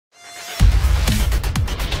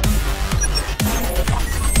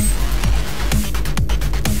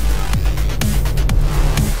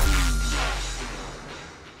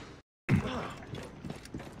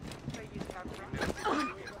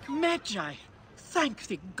Magi, thank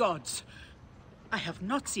the gods. I have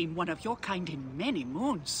not seen one of your kind in many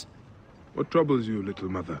moons. What troubles you, little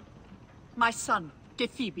mother? My son,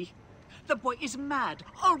 Phoebe. The boy is mad,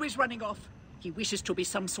 always running off. He wishes to be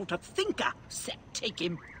some sort of thinker. Take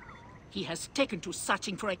him. He has taken to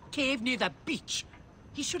searching for a cave near the beach.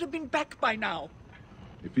 He should have been back by now.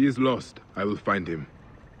 If he is lost, I will find him.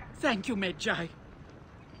 Thank you, Magi.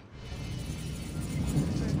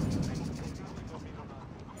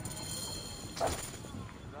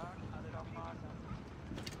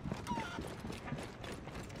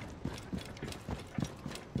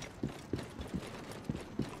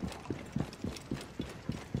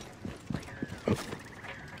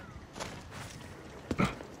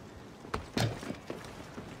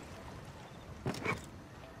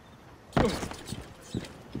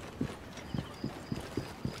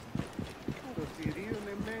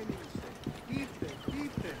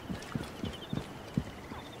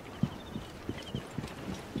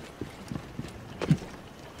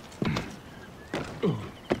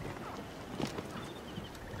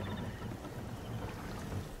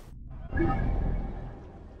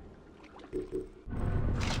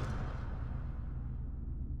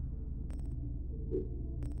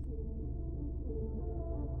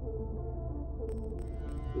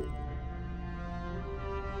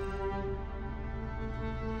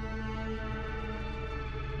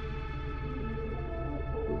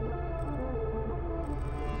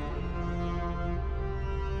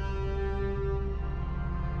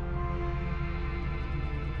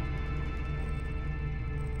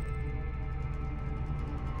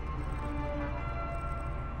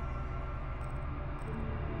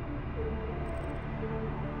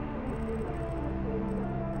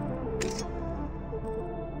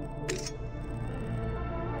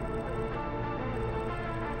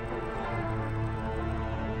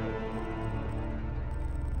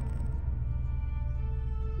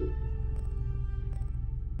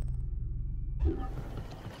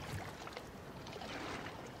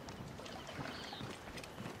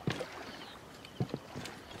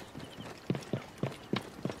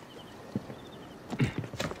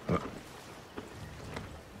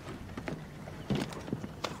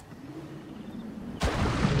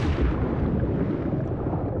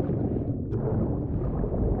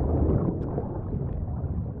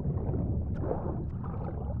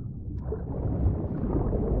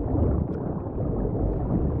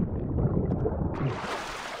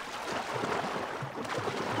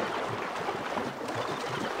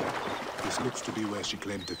 Looks to be where she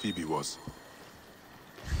claimed Phoebe was.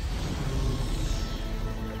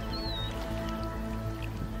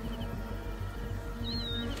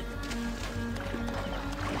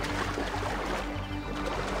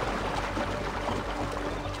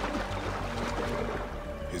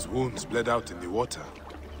 His wounds bled out in the water.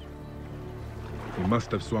 He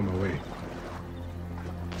must have swum away.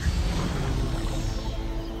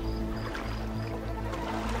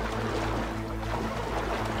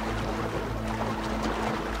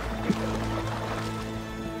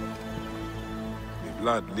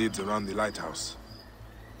 Blood leads around the lighthouse.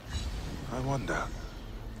 I wonder.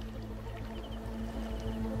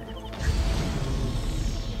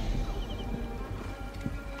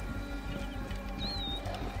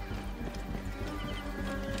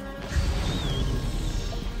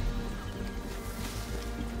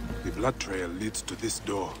 The blood trail leads to this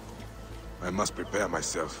door. I must prepare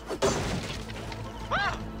myself.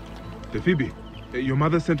 Phoebe, your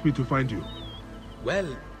mother sent me to find you.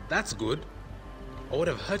 Well, that's good. I would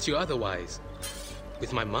have hurt you otherwise.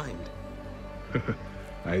 With my mind.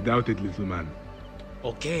 I doubt it, little man.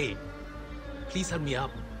 Okay. Please help me up.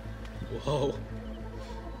 Whoa.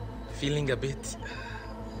 Feeling a bit...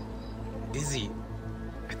 dizzy.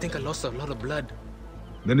 I think I lost a lot of blood.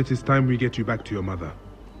 Then it is time we get you back to your mother.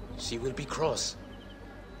 She will be cross.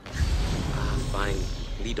 Fine.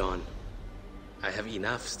 Lead on. I have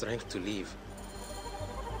enough strength to leave.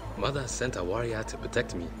 Mother sent a warrior to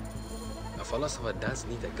protect me. A philosopher does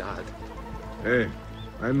need a guard. Hey,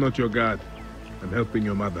 I'm not your guard. I'm helping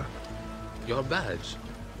your mother. Your badge?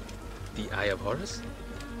 The Eye of Horus?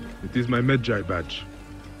 It is my Magi badge.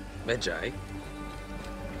 Magi?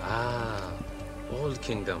 Ah, Old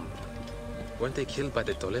Kingdom. Weren't they killed by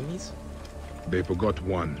the Ptolemies? They forgot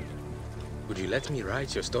one. Would you let me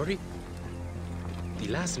write your story? The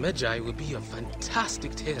Last Magi would be a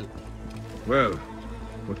fantastic tale. Well,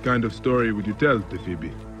 what kind of story would you tell,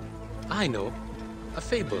 Phoebe? I know. A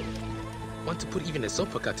fable. Want to put even a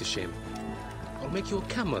Zopaka to shame. I'll make you a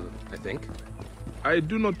camel, I think. I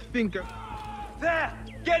do not think... There!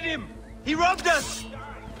 Get him! He robbed us!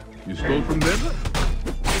 You stole from them?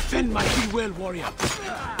 Defend my free will, warrior.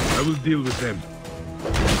 I will deal with them.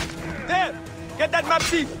 There! Get that map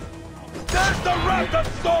thief! There's the rat that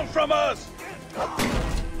stole from us! I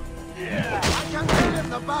can kill him,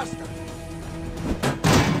 the bastard!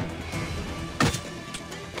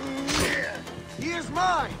 He is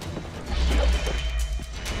mine!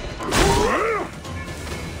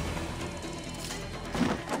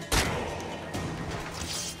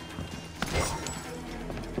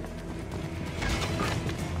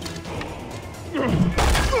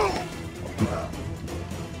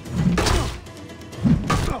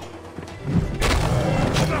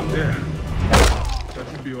 There. That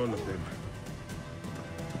should be all of them.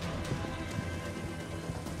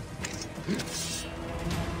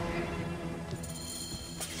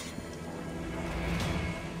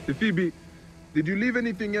 Phoebe, did you leave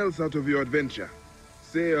anything else out of your adventure?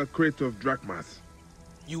 Say a crate of drachmas.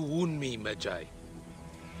 You wound me, Magi.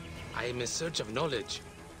 I am in search of knowledge.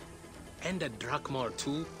 And a drachma or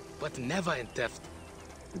two, but never in theft.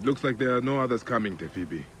 It looks like there are no others coming,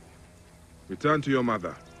 Phoebe. Return to your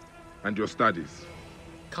mother and your studies.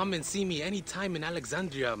 Come and see me any time in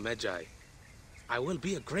Alexandria, Magi. I will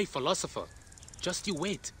be a great philosopher. Just you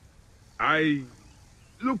wait. I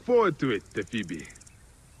look forward to it, Phoebe.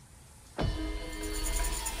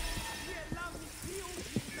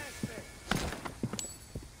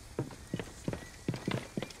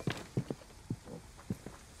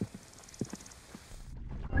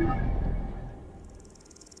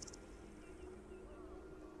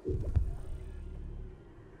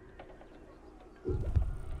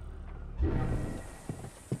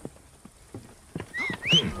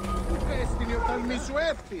 Έστειλε όταν μη σου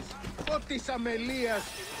εύθεις, ό,τι της αμελίας.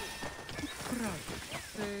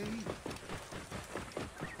 Θεή.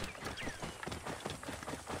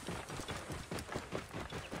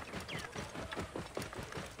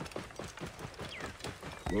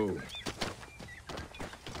 Whoa.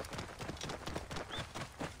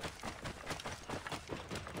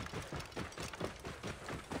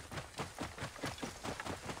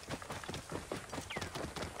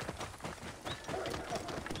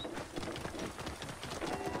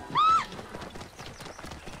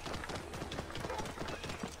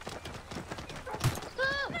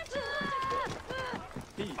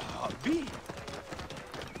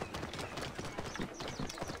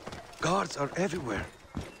 Guards are everywhere.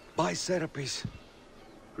 Buy therapies.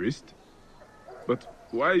 Priest? But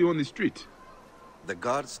why are you on the street? The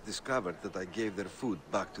guards discovered that I gave their food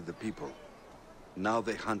back to the people. Now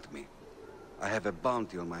they hunt me. I have a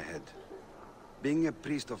bounty on my head. Being a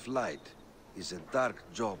priest of light is a dark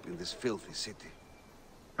job in this filthy city.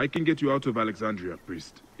 I can get you out of Alexandria,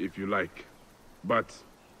 priest, if you like. But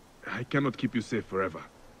I cannot keep you safe forever.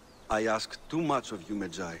 I ask too much of you,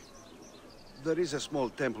 Magi. There is a small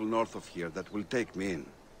temple north of here that will take me in.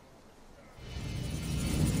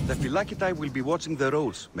 The Phylakitai will be watching the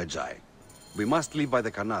roads, Magi. We must leave by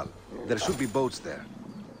the canal. There should be boats there.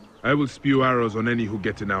 I will spew arrows on any who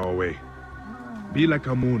get in our way. Be like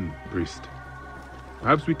a moon, priest.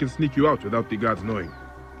 Perhaps we can sneak you out without the guards knowing.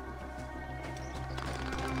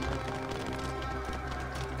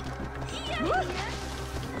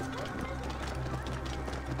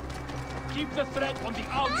 Keep the threat on the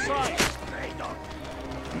outside!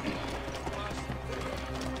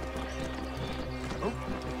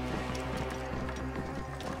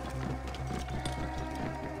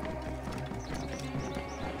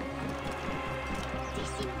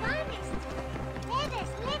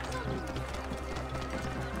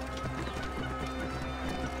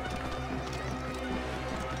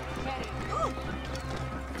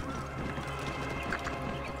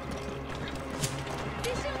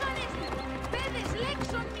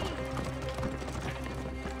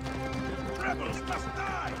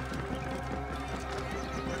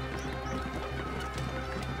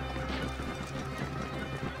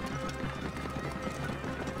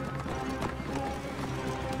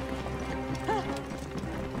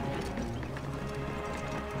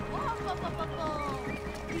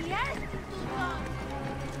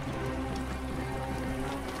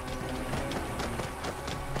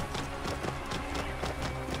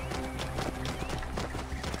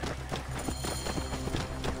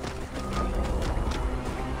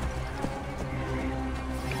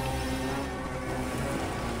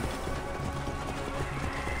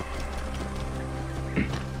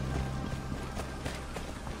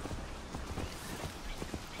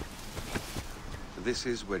 This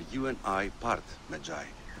is where you and I part, Magi.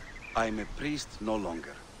 I am a priest no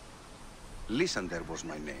longer. Lysander was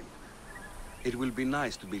my name. It will be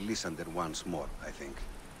nice to be Lysander once more, I think.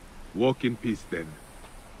 Walk in peace then,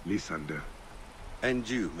 Lysander. And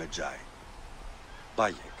you, Magi.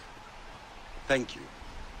 Bayek. Thank you.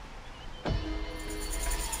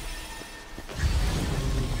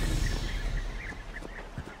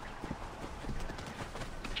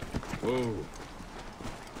 Oh.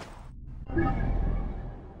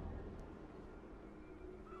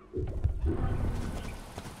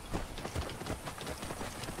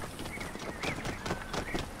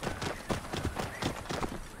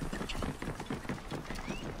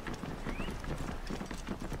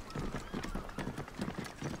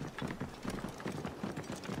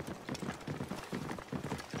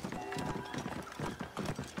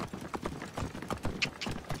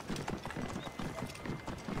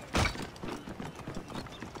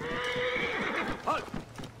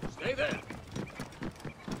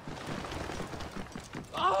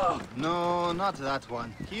 No, not that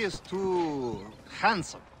one. He is too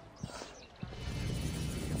handsome.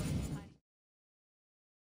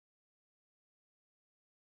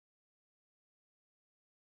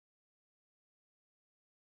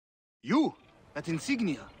 You, that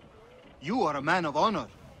insignia. You are a man of honor.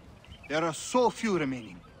 There are so few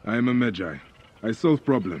remaining. I am a Magi. I solve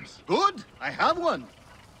problems. Good, I have one.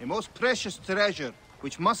 A most precious treasure,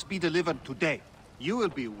 which must be delivered today. You will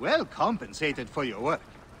be well compensated for your work.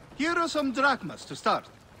 Here are some drachmas to start.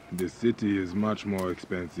 This city is much more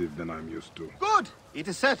expensive than I'm used to. Good! It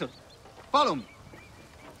is settled. Follow me.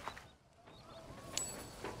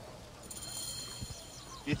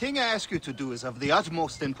 The thing I ask you to do is of the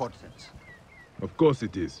utmost importance. Of course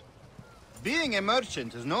it is. Being a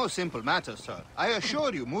merchant is no simple matter, sir. I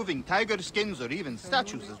assure you, moving tiger skins or even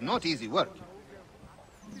statues is not easy work.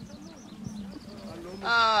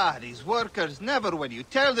 Ah, these workers never when you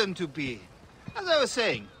tell them to be. As I was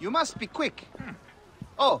saying, you must be quick.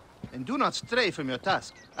 Oh, and do not stray from your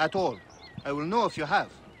task, at all. I will know if you have.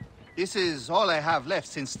 This is all I have left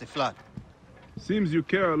since the flood. Seems you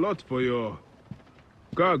care a lot for your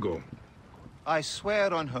cargo. I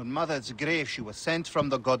swear on her mother's grave she was sent from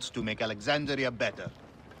the gods to make Alexandria better.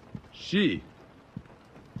 She?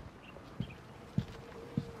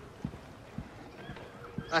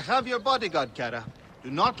 I have your bodyguard, Kara. Do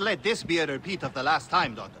not let this be a repeat of the last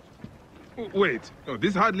time, daughter. Wait, no,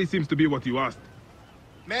 this hardly seems to be what you asked.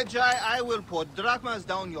 Magi, I will pour drachmas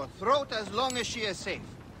down your throat as long as she is safe.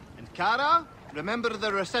 And Kara, remember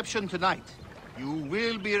the reception tonight. You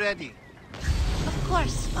will be ready. Of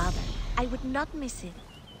course, Father. I would not miss it.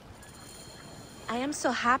 I am so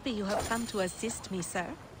happy you have come to assist me, sir.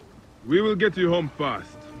 We will get you home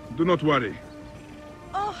fast. Do not worry.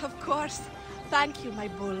 Oh, of course. Thank you, my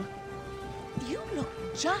bull. You look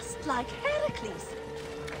just like Heracles.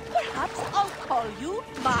 Perhaps I'll call you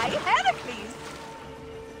my Heracles.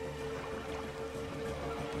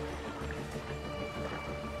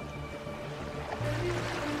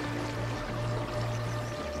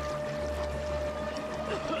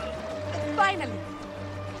 Finally.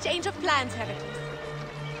 Change of plans, Heracles.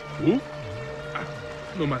 Who?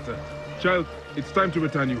 No matter. Child, it's time to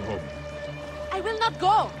return you home. I will not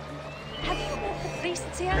go. Have you met the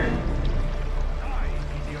priests here?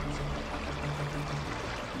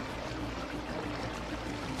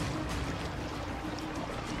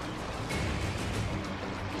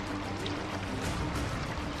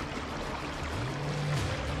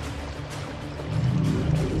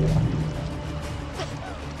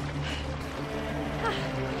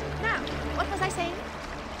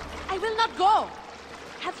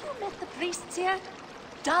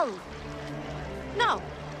 Dull. No,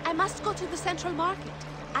 I must go to the central market.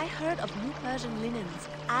 I heard of new Persian linens.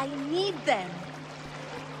 I need them.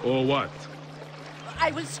 Or what?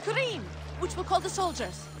 I will scream, which will call the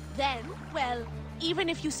soldiers. Then, well, even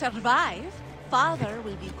if you survive, Father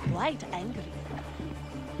will be quite angry.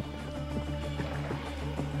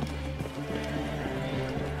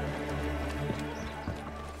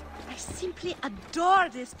 I simply adore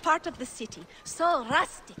this part of the city. So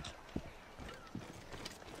rustic.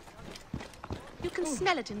 You can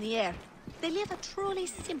smell it in the air. They live a truly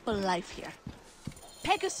simple life here.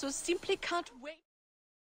 Pegasus simply can't wait.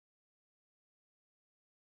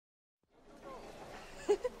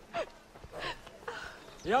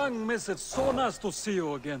 Young miss, it's so nice to see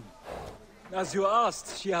you again. As you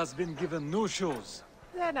asked, she has been given new shoes.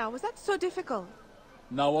 There now, was that so difficult?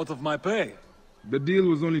 Now out of my pay. The deal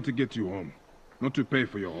was only to get you home, not to pay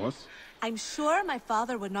for your horse. I'm sure my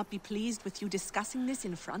father would not be pleased with you discussing this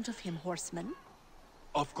in front of him, horseman.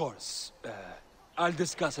 Of course. I'll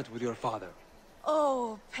discuss it with your father.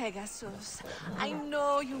 Oh, Pegasus. I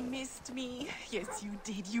know you missed me. Yes, you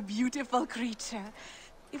did, you beautiful creature.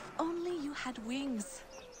 If only you had wings.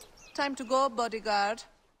 Time to go, bodyguard.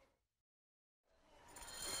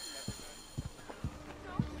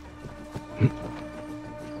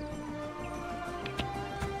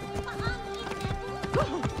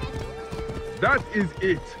 That is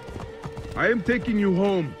it. I am taking you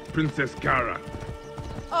home, Princess Kara.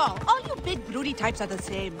 Oh, you big broody types are the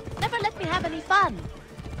same. Never let me have any fun.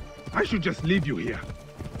 I should just leave you here.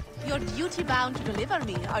 You're duty-bound to deliver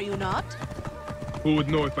me, are you not? Who would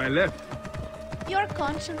know if I left? Your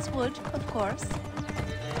conscience would, of course.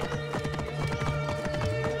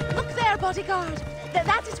 Look there, bodyguard.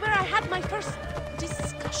 That is where I had my first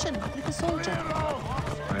discussion with a soldier.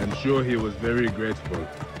 I am sure he was very grateful.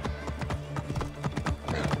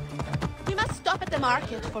 We must stop at the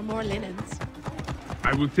market for more linens.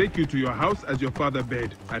 I will take you to your house as your father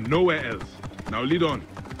bade, and nowhere else. Now lead on.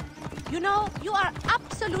 You know, you are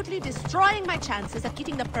absolutely destroying my chances of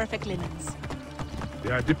getting the perfect linens.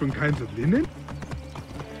 There are different kinds of linen?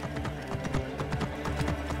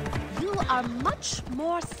 You are much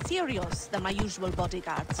more serious than my usual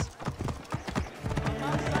bodyguards.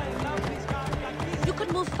 You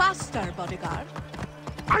could move faster, bodyguard.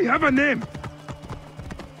 I have a name!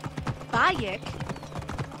 Bayek?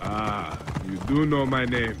 Ah, you do know my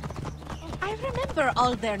name. I remember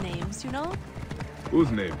all their names, you know?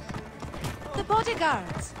 Whose names? The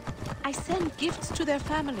bodyguards. I send gifts to their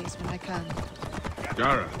families when I can.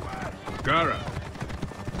 Gara. Gara.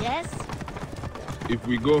 Yes? If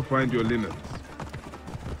we go find your linens,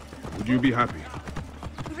 would you be happy?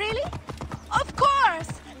 Really? Of course!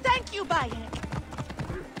 Thank you, Bayek.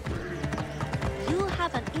 You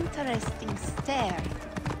have an interesting stare.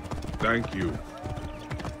 Thank you.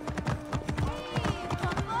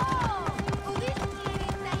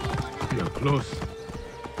 We are close.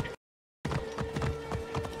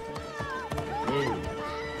 Oh.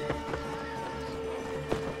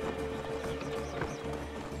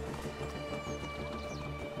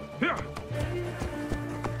 Here.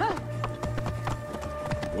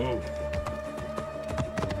 Whoa.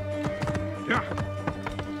 Yeah.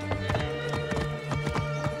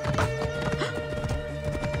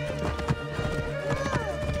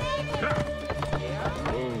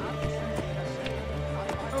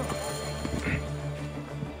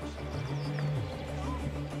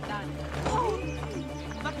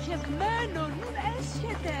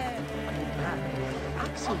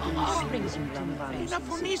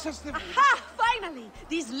 Aha! Finally!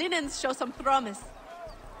 These linens show some promise.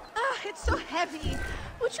 Ah, it's so heavy.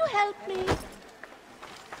 Would you help me?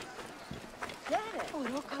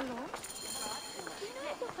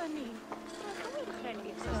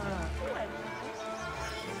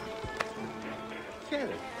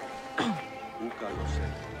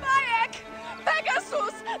 Bayek!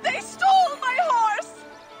 Pegasus! They stole my horse!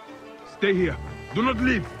 Stay here. Do not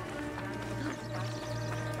leave.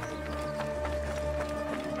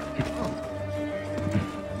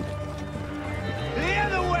 The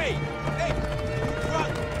other way! Hey!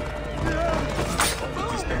 Run!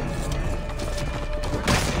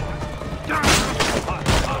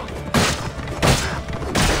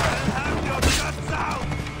 Have your guts out!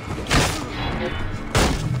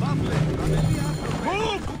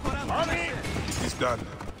 Move! Hurry! He's done.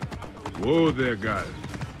 Whoa there, guys.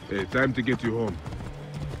 Hey, time to get you home.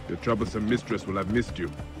 Your troublesome mistress will have missed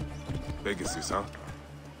you. Pegasus, huh?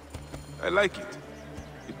 I like it.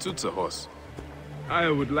 It suits a horse. I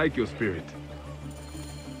would like your spirit.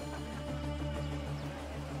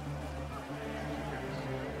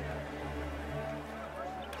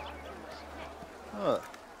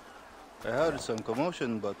 I heard some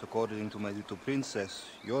commotion, but according to my little princess,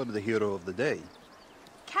 you're the hero of the day.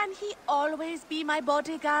 Can he always be my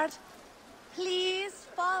bodyguard? Please,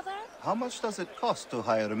 father? How much does it cost to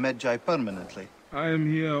hire a Magi permanently? I am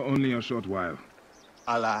here only a short while.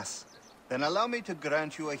 Alas. Then allow me to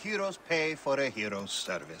grant you a hero's pay for a hero's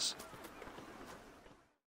service.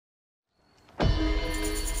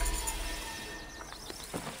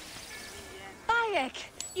 Bayek,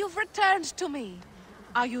 you've returned to me.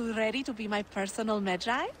 Are you ready to be my personal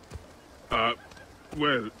Magi?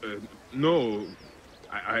 No.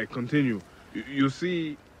 I continue. You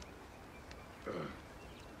see...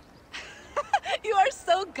 You are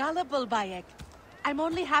so gullible, Bayek. I'm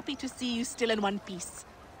only happy to see you still in one piece.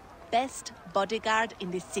 Best bodyguard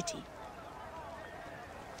in this city.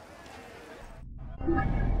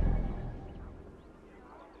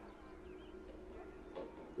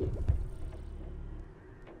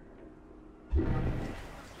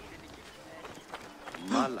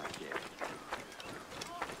 Malake.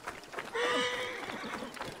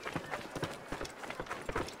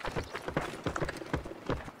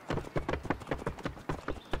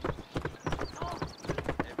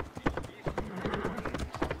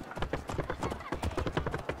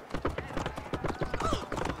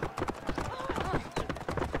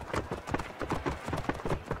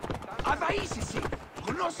 Αδαΐσαι,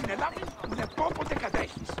 γνώση ελάβει, ουδε πόποτε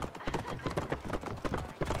κατέχεις.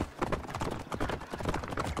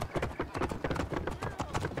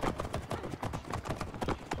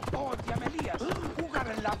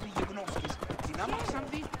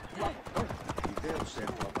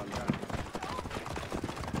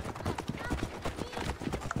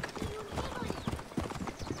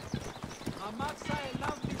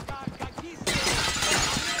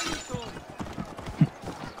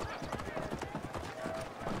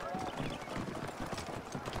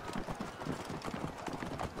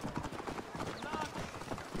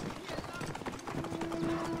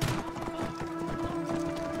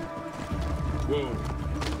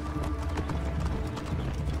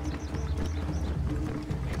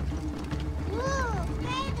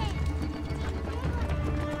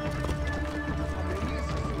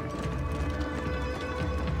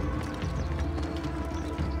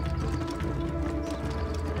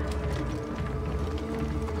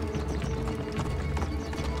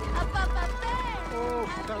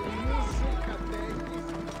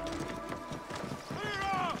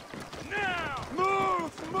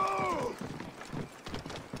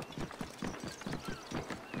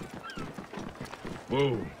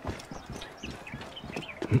 Whoa.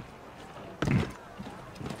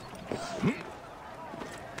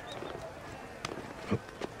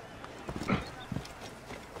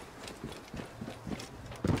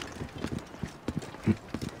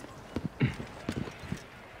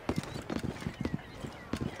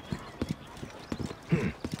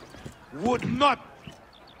 Would not.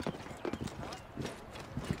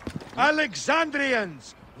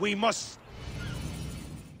 Alexandrians, we must.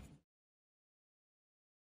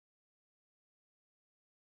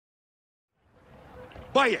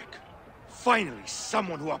 Bayek! Finally,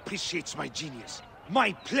 someone who appreciates my genius.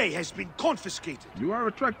 My play has been confiscated. You are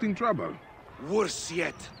attracting trouble. Worse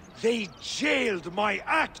yet, they jailed my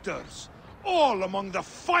actors. All among the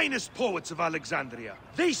finest poets of Alexandria.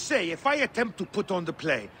 They say if I attempt to put on the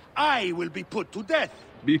play, I will be put to death.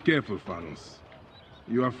 Be careful, Phanos.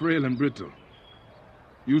 You are frail and brittle.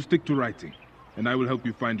 You stick to writing, and I will help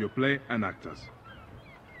you find your play and actors.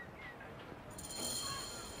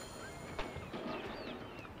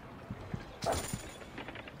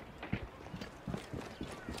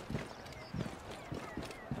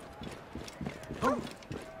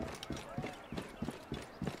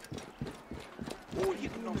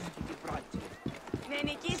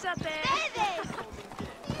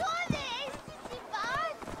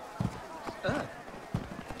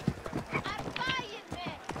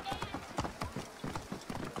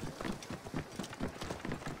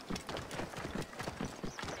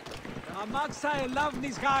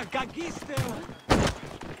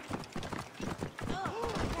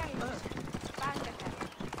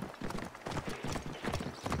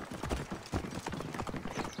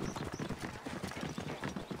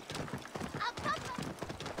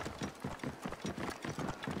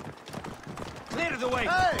 Clear the way!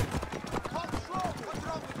 Hey!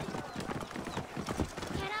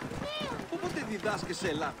 Πότε διδάσκεσαι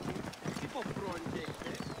Ελλάδα? Τι ποπρώνει.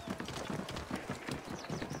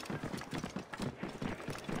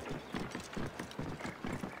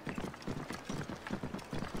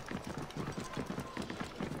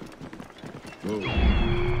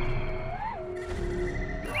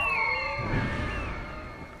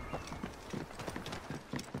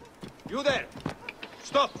 You there!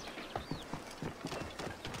 Stop!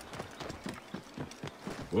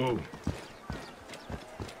 Whoa.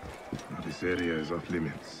 This area is off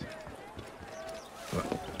limits.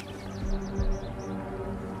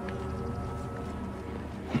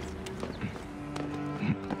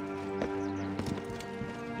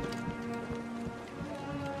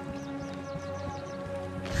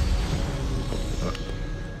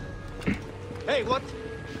 Hey, what?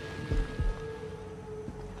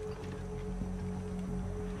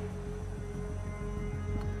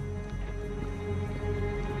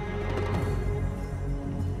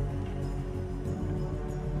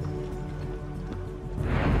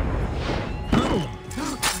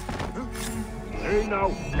 Hey, now!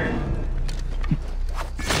 Hey!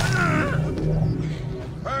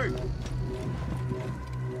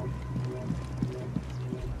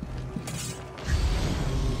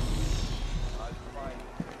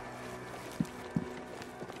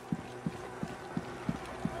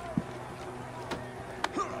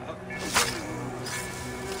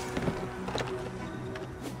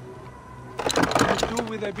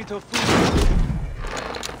 With a bit of food.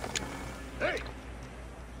 Hey!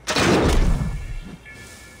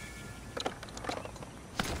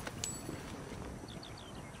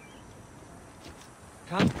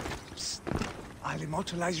 Come. Psst. I'll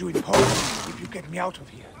immortalize you in poetry if you get me out of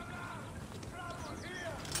here.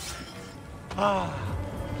 Ah,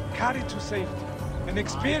 carried to safety. An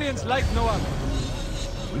experience like no other.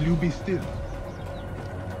 Will you be still?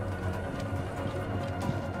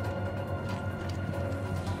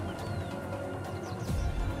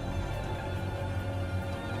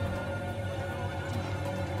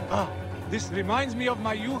 This reminds me of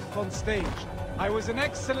my youth on stage. I was an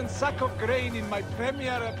excellent sack of grain in my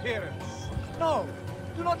premiere appearance. No,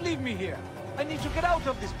 do not leave me here. I need to get out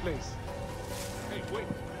of this place. Hey, wait.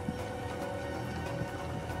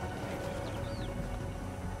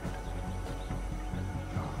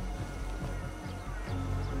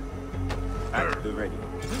 At the ready.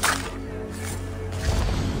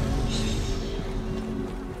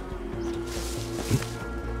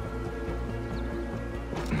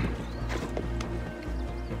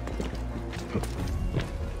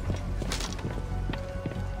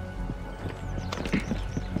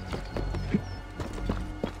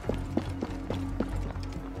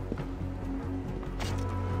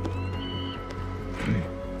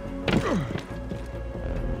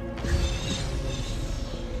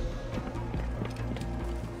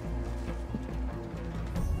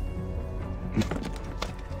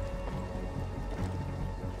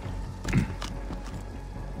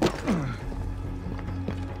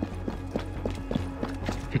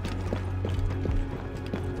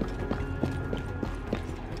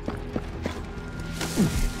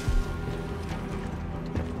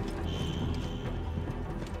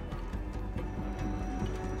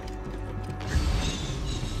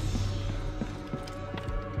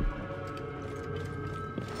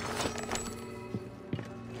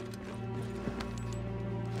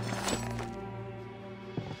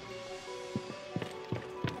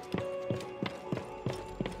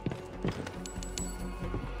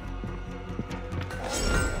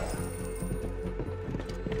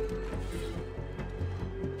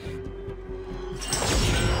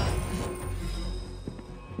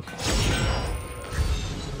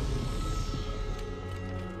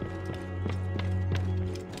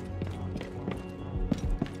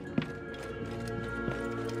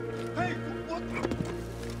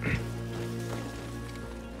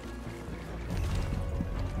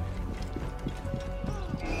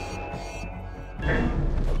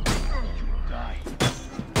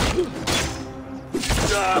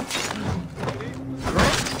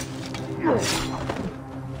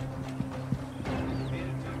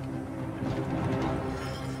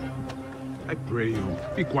 I pray you,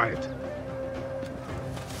 be quiet.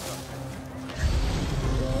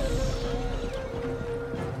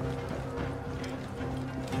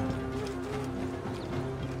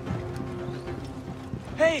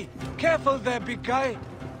 Hey, careful there, big guy.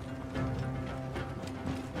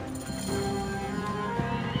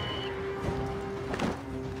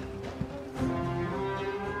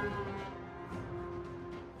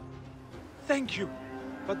 Thank you.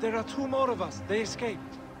 But there are two more of us. They escaped.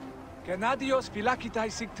 Gennadios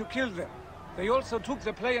Philakitai seek to kill them. They also took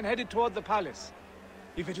the play and headed toward the palace.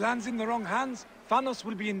 If it lands in the wrong hands, Thanos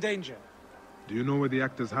will be in danger. Do you know where the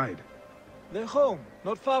actors hide? They're home,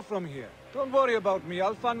 not far from here. Don't worry about me.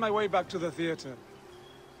 I'll find my way back to the theater.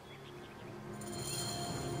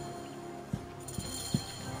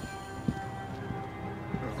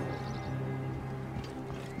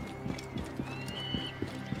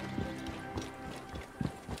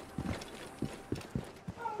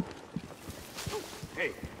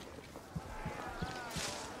 Hey.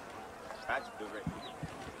 At the ready.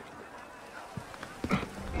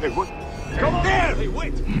 Hey, what? Come there! Hey,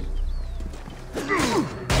 wait!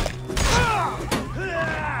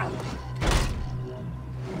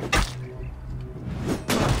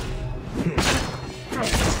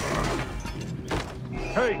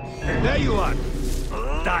 Hey, there you are!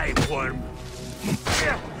 Die, worm!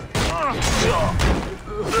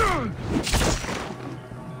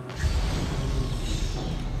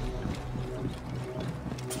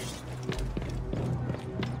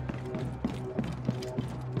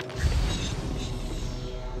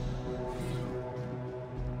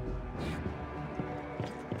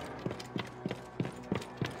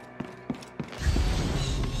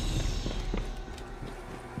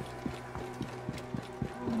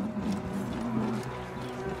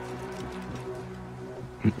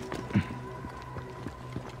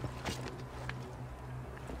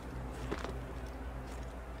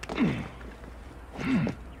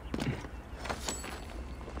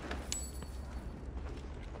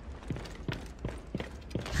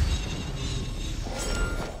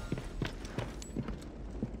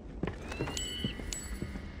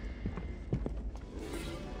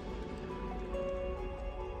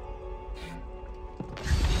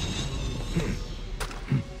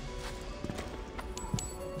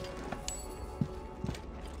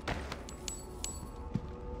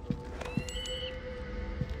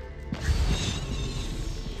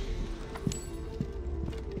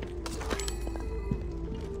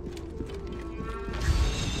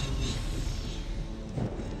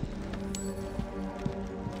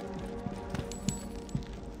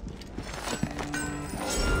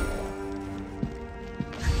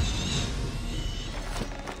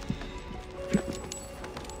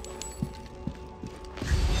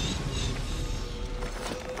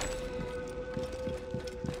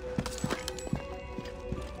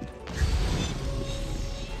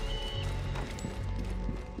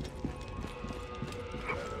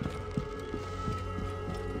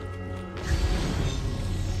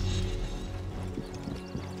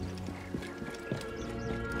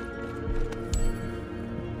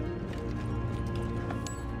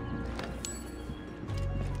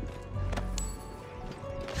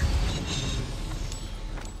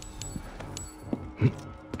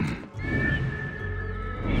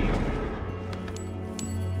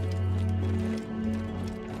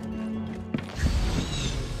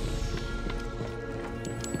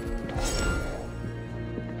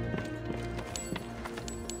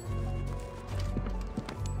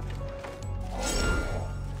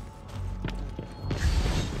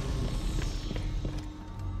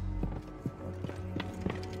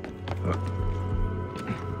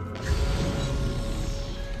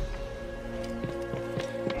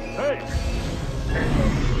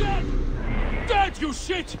 you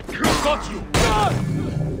shit! Got you!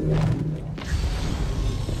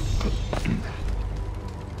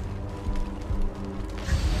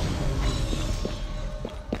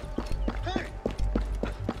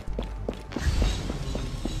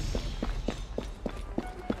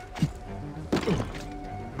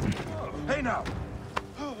 Hey now!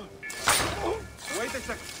 Wait a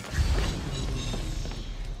second.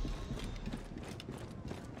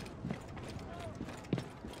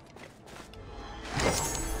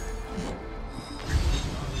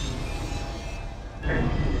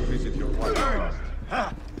 Visit your wife first.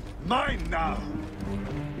 Ha! Mine now!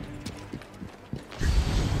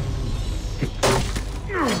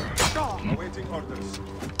 Awaiting orders.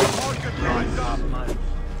 Target lined up, man.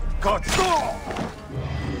 Got go!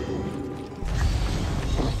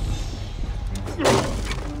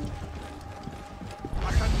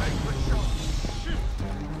 I can make the shot. Shoot!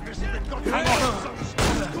 Missed got hang on!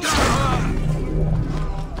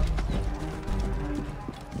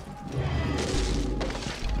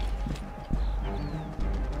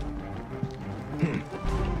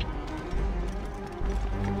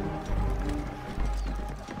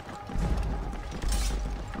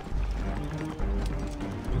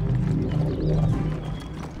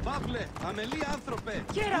 Αμελή άνθρωπε!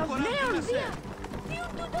 Κεραυναίος, δια! Ποιον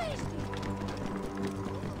τούτο έστι!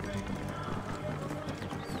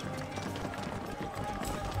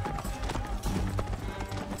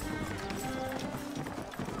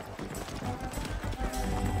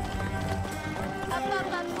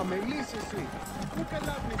 Αμελής εσύ! Πού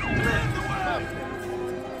καλάβνεις!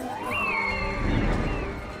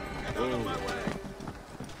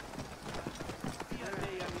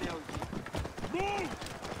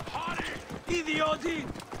 Idioti!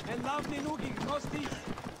 Ελάβνη νούγι, γνώστη!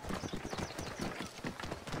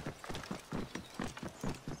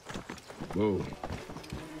 Whoa.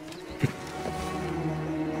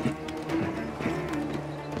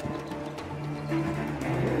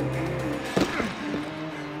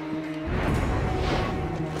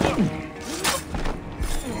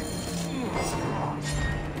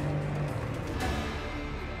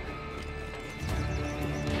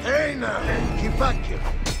 Hey now! Keep back here!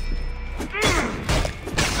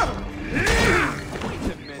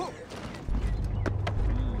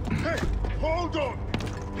 Hey, hold on!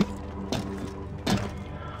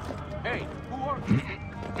 Hey, who are you?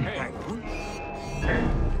 Hey!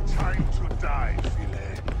 Time to die,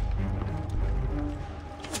 filet.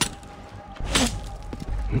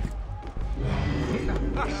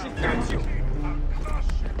 She got you!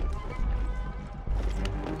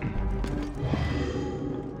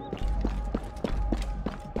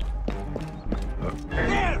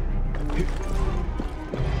 There!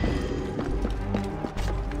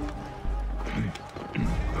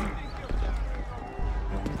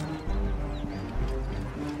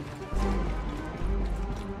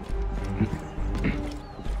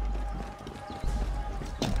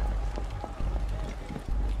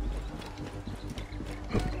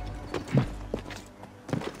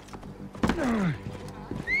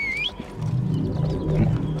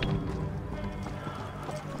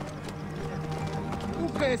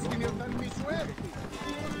 Πού πέσκινε όταν μη σου έρθει!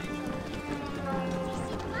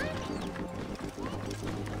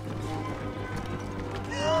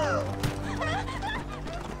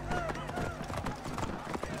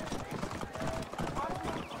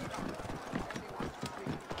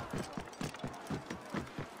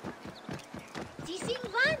 Τι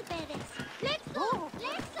συμβάν, παιδες! Λέξω!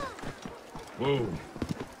 Λέξω! Whoa.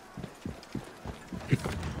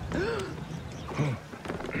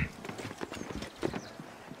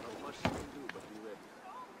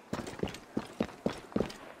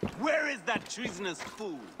 Where is that treasonous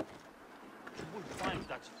fool? You will find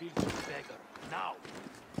that filthy beggar, now!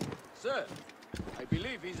 Sir, I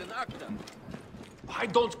believe he's an actor. I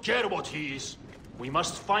don't care what he is! We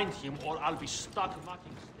must find him or I'll be stuck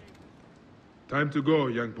knocking steak. Time to go,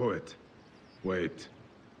 young poet. Wait.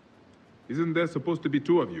 Isn't there supposed to be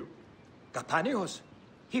two of you? Kapanios?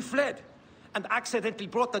 He fled and accidentally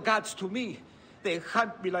brought the gods to me. They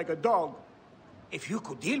hunt me like a dog. If you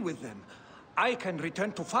could deal with them, I can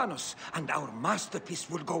return to Phanos and our masterpiece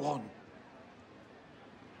will go on.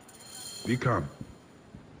 Be calm.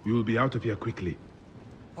 We will be out of here quickly.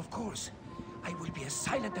 Of course. I will be as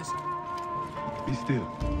silent as... Be still.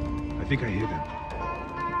 I think I hear them.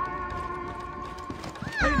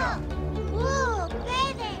 Hey now! Ooh,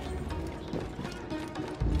 παιδες!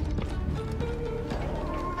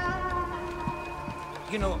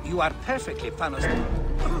 You know, you are perfectly Phanos.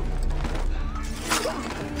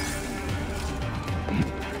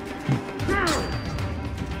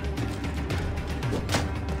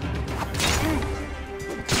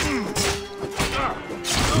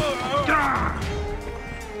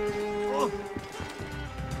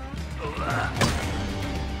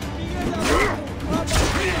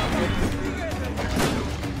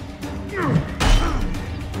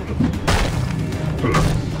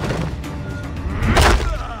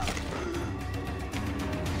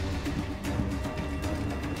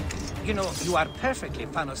 You know, you are perfectly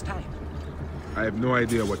Thanos type. I have no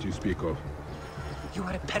idea what you speak of. You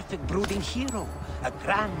are a perfect brooding hero. A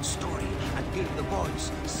grand story until the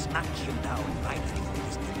gods smack him down finally for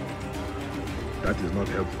his divinity. That is not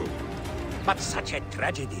helpful. But such a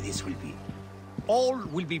tragedy this will be. All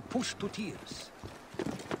will be pushed to tears.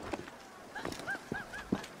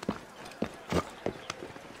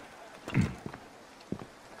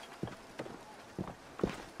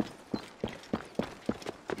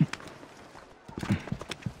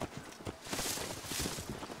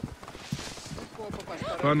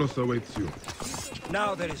 Thanos awaits you.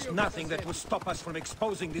 Now there is nothing that will stop us from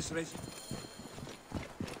exposing this race.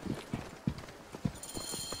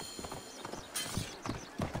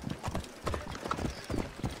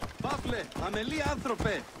 Παύλε, αμελή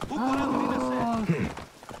άνθρωπε, πού μπορεί να δίνεσαι?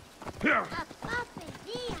 Απά,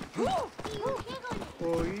 παιδεία!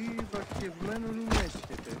 Οή, βαχευμένο νου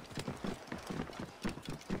έσχεται.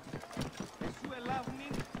 Εσού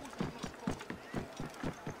ελάβνην,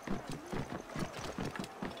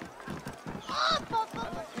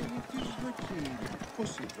 Πώς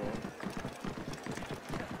εδώ?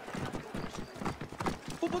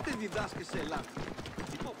 Όποτε διδάσκεσαι Ελλάδα.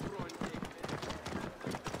 Υπό πρώην και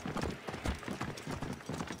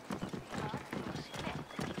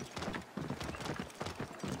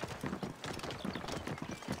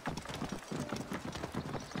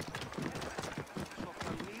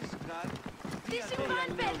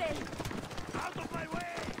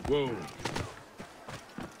Whoa.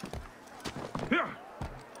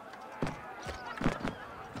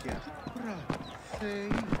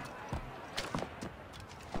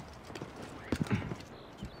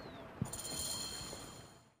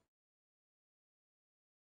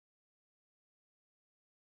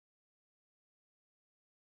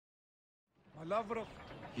 Malavro.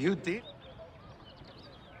 You did?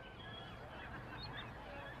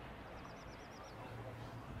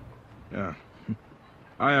 Yeah.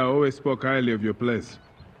 I always spoke highly of your place.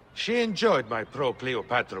 She enjoyed my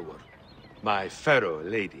pro-Cleopatra work. My pharaoh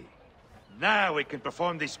lady. Now we can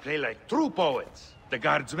perform this play like true poets. The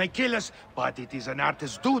guards may kill us, but it is an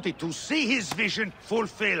artist's duty to see his vision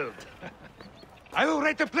fulfilled. I will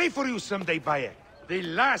write a play for you someday, Bayek. The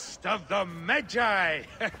last of the Magi.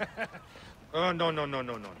 Oh, no.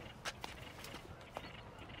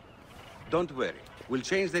 Don't worry. We'll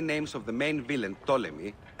change the names of the main villain,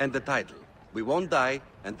 Ptolemy, and the title. We won't die,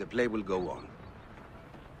 and the play will go on.